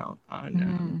right now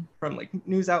on from like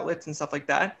news outlets and stuff like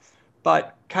that.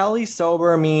 But Cali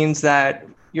sober means that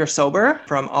you're sober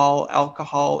from all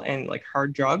alcohol and like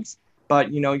hard drugs,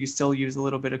 but you still use a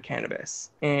little bit of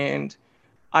cannabis. And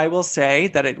I will say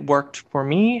that it worked for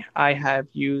me. I have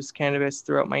used cannabis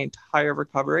throughout my entire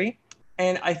recovery.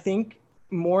 And I think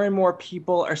more and more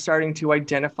people are starting to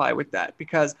identify with that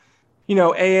because,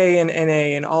 AA and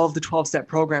NA and all of the 12-step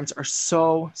programs are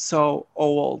so, so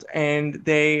old, and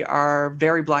they are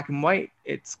very black and white.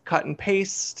 It's cut and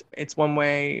paste. It's one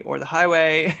way or the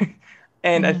highway.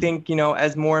 And I think,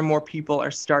 as more and more people are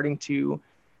starting to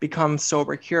become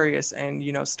sober curious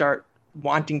and, start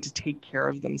wanting to take care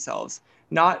of themselves,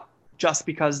 not just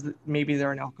because maybe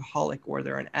they're an alcoholic or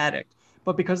they're an addict,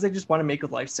 but because they just want to make a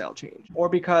lifestyle change, or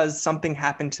because something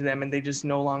happened to them and they just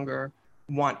no longer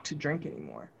want to drink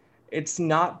anymore. It's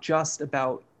not just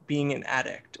about being an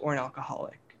addict or an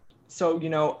alcoholic. So,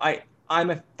 I'm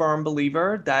a firm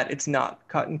believer that it's not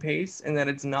cut and paste and that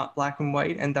it's not black and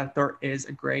white and that there is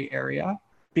a gray area.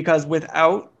 Because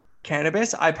without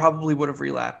cannabis, I probably would have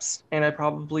relapsed, and I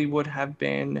probably would have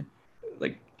been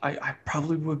like, I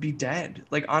probably would be dead,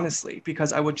 like honestly,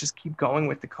 because I would just keep going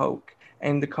with the Coke,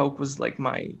 and the Coke was like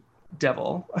my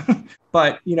devil.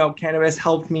 But, cannabis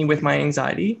helped me with my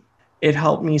anxiety. It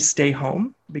helped me stay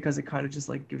home because it kind of just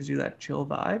like gives you that chill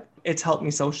vibe. It's helped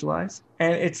me socialize,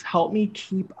 and it's helped me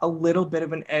keep a little bit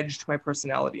of an edge to my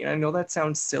personality. And I know that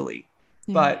sounds silly,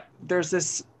 but there's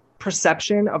this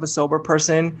perception of a sober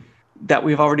person that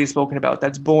we've already spoken about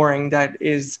that's boring, that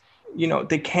is,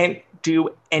 they can't do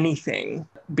anything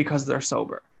because they're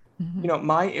sober.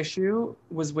 My issue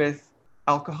was with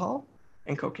alcohol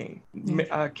and cocaine.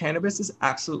 Cannabis is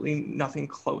absolutely nothing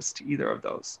close to either of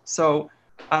those. So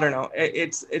I don't know.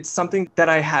 It's something that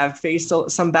I have faced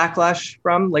some backlash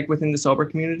from, like within the sober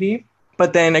community.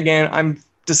 But then again, I'm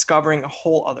discovering a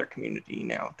whole other community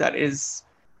now that is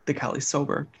the Cali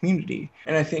sober community.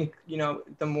 And I think,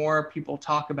 the more people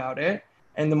talk about it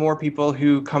and the more people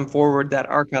who come forward that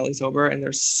are Cali sober, and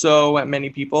there's so many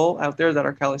people out there that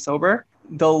are Cali sober,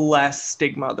 the less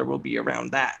stigma there will be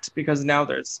around that. Because now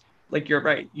there's, like, you're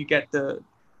right, you get the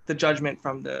judgment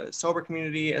from the sober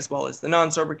community as well as the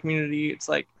non-sober community. It's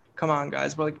like, come on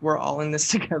guys, we're all in this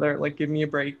together, like give me a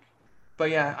break. But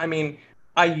yeah, I mean,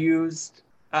 I used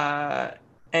NA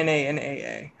and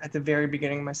AA at the very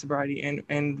beginning of my sobriety, and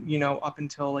up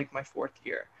until like my 4th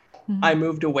year. I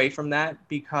moved away from that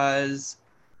because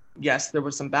yes, there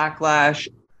was some backlash.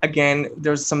 Again,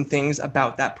 there's some things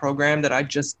about that program that I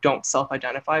just don't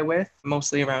self-identify with,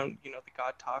 mostly around, the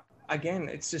God talk. Again,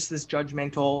 it's just this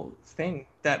judgmental thing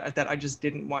that I just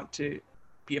didn't want to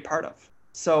be a part of.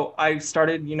 So I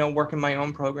started, working my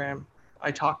own program.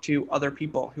 I talked to other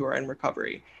people who are in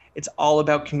recovery. It's all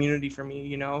about community for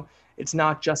me, It's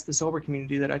not just the sober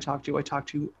community that I talk to. I talk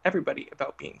to everybody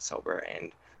about being sober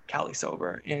and Cali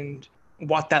sober and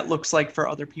what that looks like for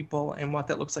other people and what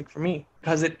that looks like for me,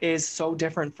 because it is so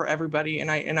different for everybody.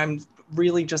 And I'm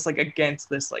really just like against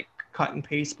this like cut and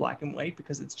paste black and white,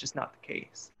 because it's just not the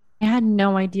case. I had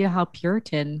no idea how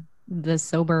Puritan the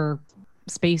sober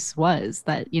space was,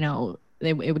 that,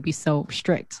 it would be so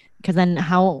strict. Because then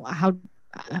how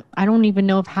I don't even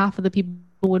know if half of the people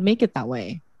would make it that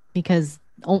way, because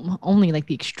only like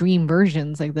the extreme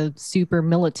versions, like the super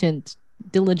militant,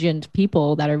 diligent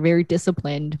people that are very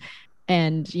disciplined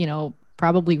and,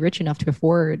 probably rich enough to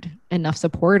afford enough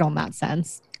support on that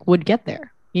sense would get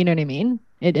there. You know what I mean?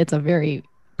 It's a very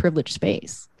privileged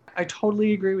space. I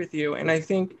totally agree with you. And I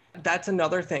think that's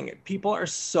another thing. People are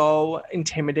so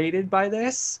intimidated by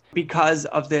this because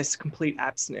of this complete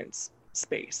abstinence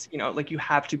space. Like you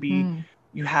have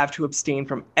to abstain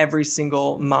from every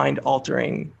single mind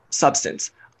altering substance.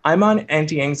 I'm on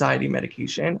anti-anxiety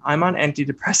medication. I'm on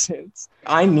antidepressants.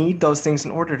 I need those things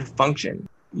in order to function.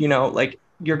 Like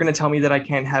you're going to tell me that I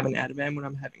can't have an Ativan when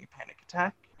I'm having a panic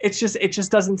attack. It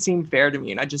just doesn't seem fair to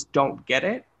me. And I just don't get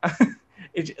it.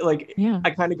 I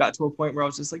kind of got to a point where I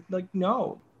was just like,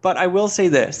 no. But I will say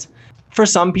this, for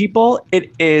some people,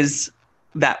 it is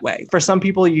that way. For some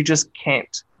people, you just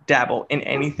can't dabble in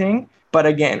anything. But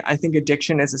again, I think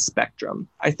addiction is a spectrum.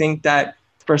 I think that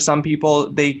for some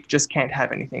people, they just can't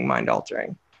have anything mind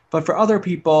altering. But for other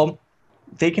people,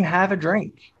 they can have a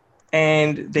drink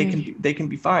and they can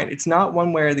be fine. It's not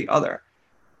one way or the other.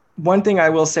 One thing I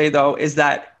will say, though, is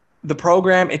that the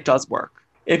program, it does work.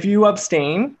 If you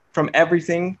abstain from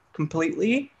everything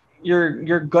completely,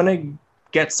 you're gonna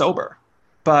get sober.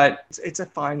 But it's a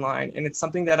fine line, and it's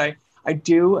something that I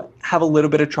do have a little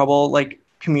bit of trouble like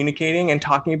communicating and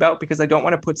talking about, because I don't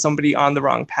want to put somebody on the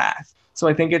wrong path. So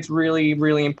I think it's really,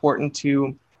 really important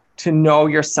to know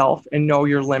yourself and know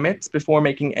your limits before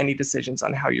making any decisions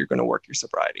on how you're going to work your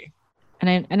sobriety.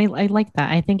 And I like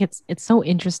that. I think it's so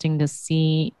interesting to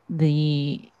see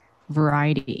the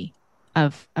variety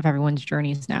of everyone's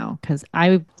journeys now, because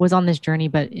I was on this journey,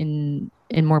 but in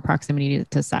more proximity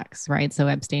to sex, right? So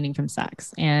abstaining from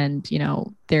sex, and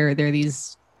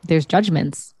there's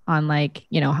judgments on like,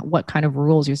 what kind of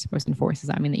rules you're supposed to enforce. Does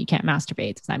that mean that you can't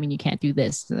masturbate? Does that mean you can't do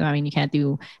this? Does that mean you can't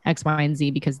do X, Y, and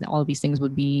Z? Because all of these things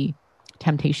would be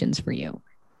temptations for you.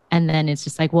 And then it's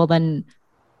just like, well, then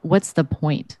what's the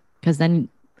point? Because then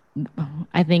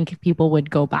I think people would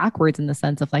go backwards in the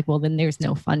sense of like, well, then there's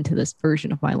no fun to this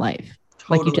version of my life.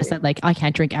 Totally. Like you just said, like, I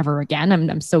can't drink ever again.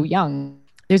 I'm so young.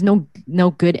 There's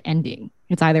no good ending.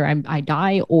 It's either I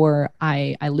die or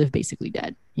I live basically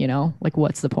dead, like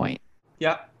what's the point?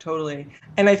 Yeah, totally.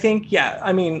 And I think,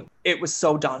 it was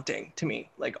so daunting to me.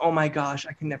 Like, oh my gosh,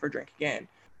 I can never drink again.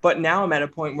 But now I'm at a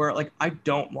point where like, I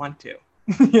don't want to,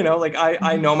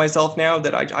 I know myself now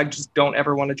that I just don't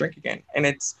ever want to drink again. And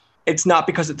it's not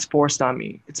because it's forced on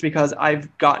me. It's because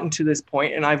I've gotten to this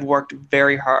point and I've worked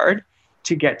very hard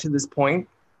to get to this point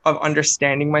of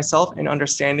understanding myself and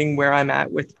understanding where I'm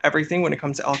at with everything when it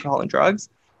comes to alcohol and drugs,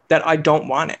 that I don't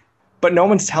want it. But no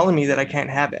one's telling me that I can't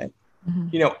have it.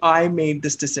 Mm-hmm. I made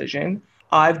this decision.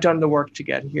 I've done the work to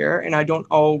get here, and I don't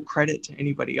owe credit to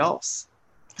anybody else.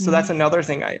 So that's another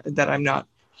thing that I'm not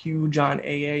huge on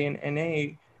AA and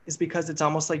NA, is because it's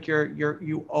almost like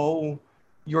you owe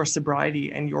your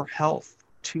sobriety and your health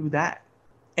to that.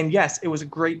 And yes, it was a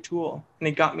great tool, and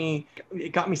it got me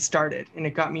started, and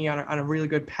it got me on a really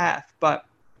good path. But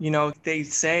they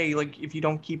say like, if you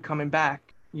don't keep coming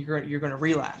back, you're going to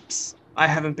relapse. I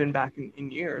haven't been back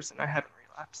in years, and I haven't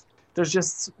relapsed. There's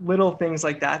just little things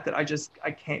like that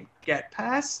I can't get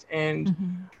past. And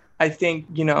I think,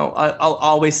 I'll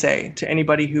always say to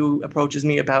anybody who approaches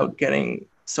me about getting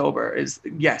sober is,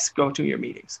 yes, go to your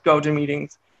meetings, go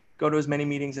to as many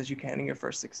meetings as you can in your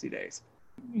first 60 days.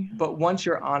 But once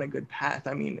you're on a good path,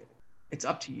 it's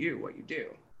up to you what you do.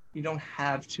 You don't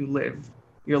have to live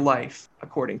your life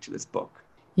according to this book.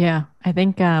 Yeah, I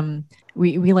think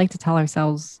we like to tell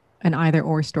ourselves an either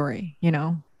or story,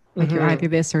 like you're either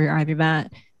this or you're either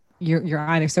that. You're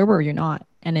either sober or you're not.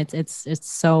 And it's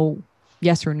so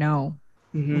yes or no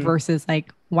versus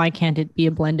like, why can't it be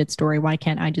a blended story? Why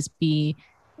can't I just be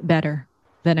better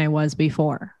than I was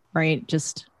before? Right?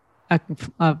 Just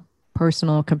a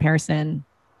personal comparison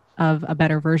of a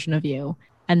better version of you.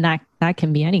 And that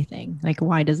can be anything. Like,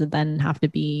 why does it then have to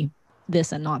be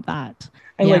this and not that?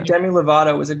 And like Demi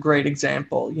Lovato was a great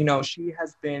example. She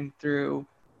has been through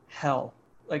hell.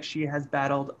 Like, she has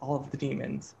battled all of the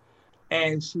demons,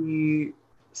 and she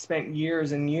spent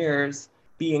years and years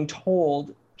being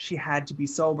told she had to be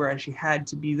sober and she had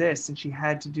to be this and she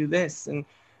had to do this. And,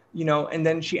 and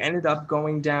then she ended up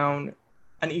going down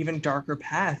an even darker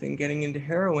path and getting into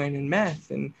heroin and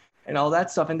meth and all that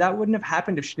stuff. And that wouldn't have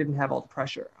happened if she didn't have all the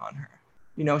pressure on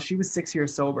her. She was 6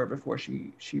 years sober before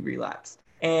she relapsed.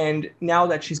 And now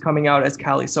that she's coming out as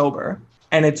Cali sober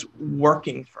and it's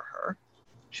working for her,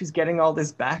 she's getting all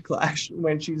this backlash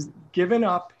when she's given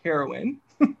up heroin.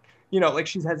 Like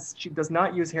she does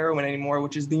not use heroin anymore,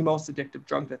 which is the most addictive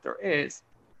drug that there is,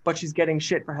 but she's getting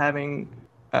shit for having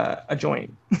a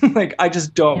joint. Like, I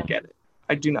just don't get it.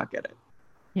 I do not get it.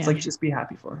 Yeah. It's like, just be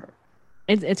happy for her.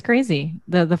 It's crazy.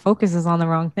 The focus is on the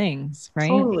wrong things, right?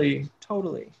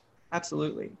 Totally.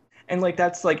 Absolutely. And like,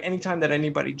 that's like anytime that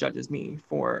anybody judges me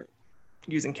for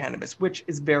using cannabis, which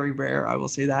is very rare, I will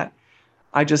say that.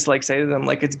 I just like say to them,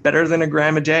 like, it's better than a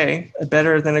gram a day,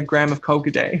 better than a gram of coke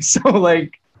a day. So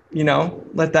like,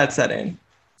 let that set in.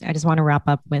 I just want to wrap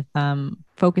up with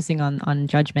focusing on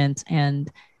judgment.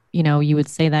 And, you would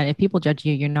say that if people judge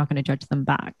you, you're not going to judge them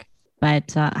back.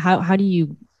 But how do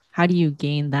you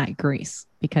gain that grace?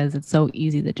 Because it's so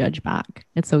easy to judge back.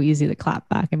 It's so easy to clap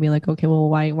back and be like, okay, well,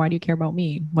 why do you care about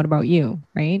me? What about you?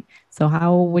 Right. So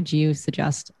how would you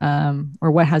suggest,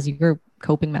 or what has your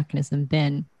coping mechanism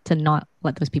been to not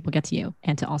let those people get to you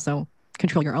and to also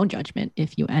control your own judgment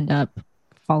if you end up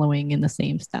following in the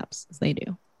same steps as they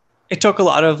do? It took a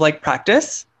lot of like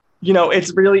practice.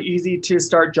 It's really easy to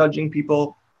start judging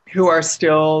people who are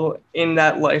still in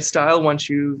that lifestyle once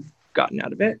you've gotten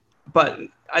out of it. But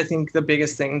I think the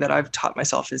biggest thing that I've taught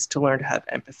myself is to learn to have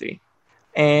empathy.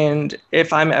 And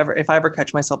if I ever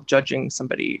catch myself judging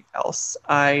somebody else,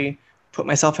 I put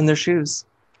myself in their shoes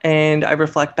and I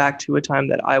reflect back to a time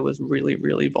that I was really,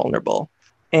 really vulnerable.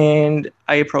 And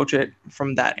I approach it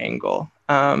from that angle.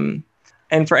 And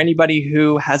for anybody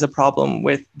who has a problem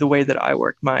with the way that I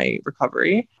work my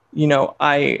recovery,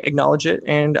 I acknowledge it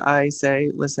and I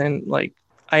say, listen, like,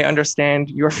 I understand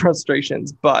your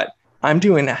frustrations, but I'm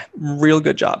doing a real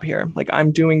good job here. Like,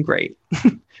 I'm doing great.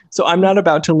 So I'm not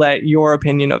about to let your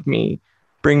opinion of me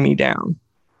bring me down.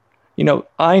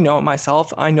 I know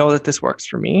myself. I know that this works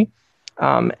for me.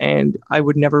 And I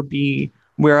would never be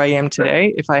where I am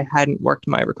today if I hadn't worked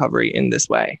my recovery in this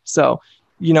way. So,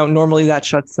 normally that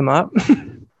shuts them up.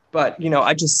 But,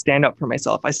 I just stand up for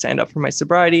myself. I stand up for my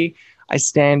sobriety. I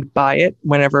stand by it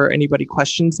whenever anybody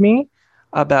questions me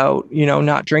about,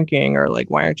 not drinking or like,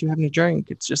 why aren't you having a drink?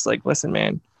 It's just like, listen,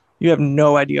 man, you have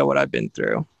no idea what I've been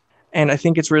through. And I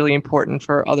think it's really important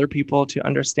for other people to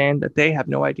understand that they have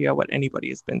no idea what anybody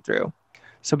has been through.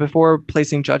 So before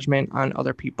placing judgment on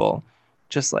other people,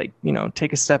 just like,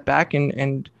 take a step back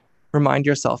and remind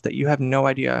yourself that you have no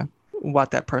idea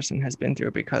what that person has been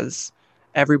through, because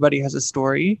everybody has a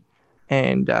story.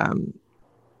 And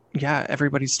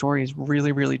everybody's story is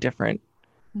really, really different.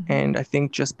 Mm-hmm. And I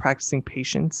think just practicing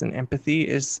patience and empathy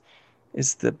is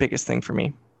the biggest thing for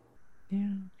me.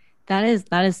 Yeah, that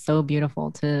is so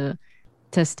beautiful to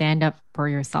stand up for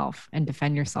yourself and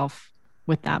defend yourself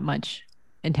with that much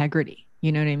integrity.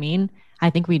 You know what I mean? I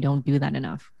think we don't do that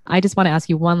enough. I just want to ask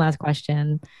you one last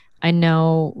question. I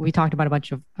know we talked about a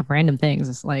bunch of random things.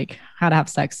 It's like how to have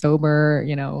sex sober,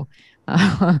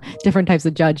 different types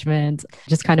of judgment,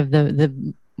 just kind of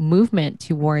the movement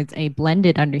towards a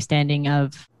blended understanding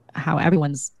of how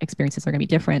everyone's experiences are going to be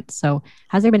different. So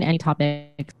has there been any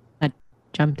topic that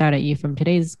jumped out at you from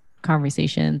today's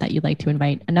conversation that you'd like to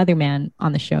invite another man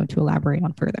on the show to elaborate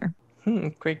on further?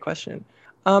 Great question.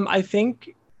 I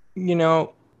think,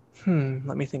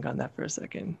 let me think on that for a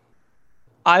second.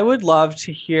 I would love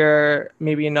to hear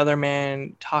maybe another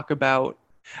man talk about,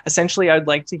 essentially, I'd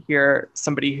like to hear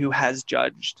somebody who has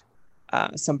judged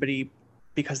somebody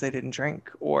because they didn't drink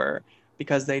or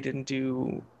because they didn't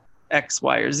do X,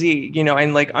 Y, or Z,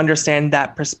 and like understand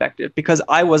that perspective, because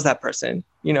I was that person,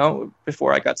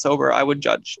 before I got sober, I would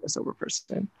judge a sober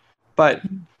person. But,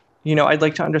 I'd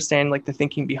like to understand like the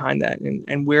thinking behind that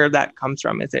and where that comes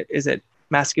from. Is it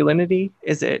masculinity?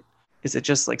 Is it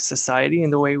just like society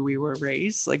and the way we were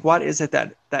raised? Like, what is it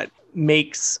that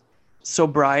makes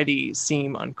sobriety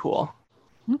seem uncool?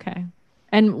 Okay.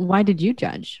 And why did you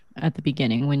judge at the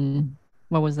beginning?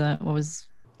 What was the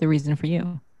reason for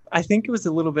you? I think it was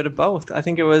a little bit of both. I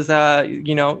think it was,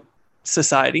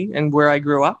 society and where I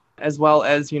grew up, as well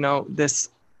as, this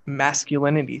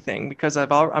masculinity thing, because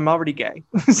I'm already gay.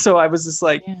 So I was just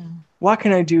like, what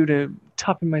can I do to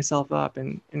toughen myself up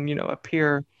and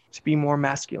appear to be more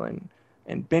masculine?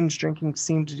 And binge drinking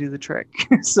seemed to do the trick.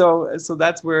 So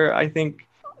that's where I think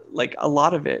like a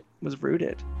lot of it was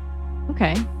rooted.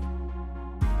 Okay.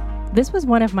 This was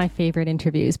one of my favorite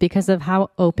interviews because of how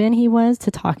open he was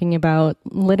to talking about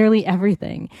literally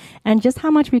everything and just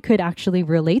how much we could actually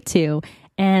relate to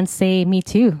and say, me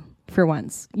too, for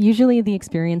once. Usually the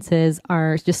experiences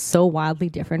are just so wildly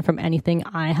different from anything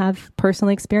I have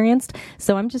personally experienced.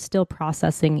 So I'm just still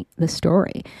processing the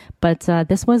story. But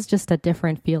this was just a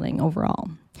different feeling overall.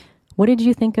 What did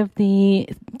you think of the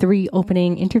 3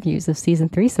 opening interviews of season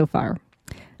 3 so far?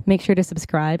 Make sure to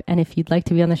subscribe, and if you'd like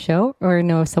to be on the show or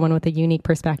know someone with a unique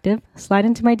perspective, slide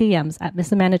into my DMs at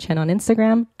Miss Amanda Chen on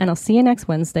Instagram, and I'll see you next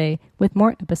Wednesday with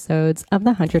more episodes of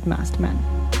The 100 Masked Men.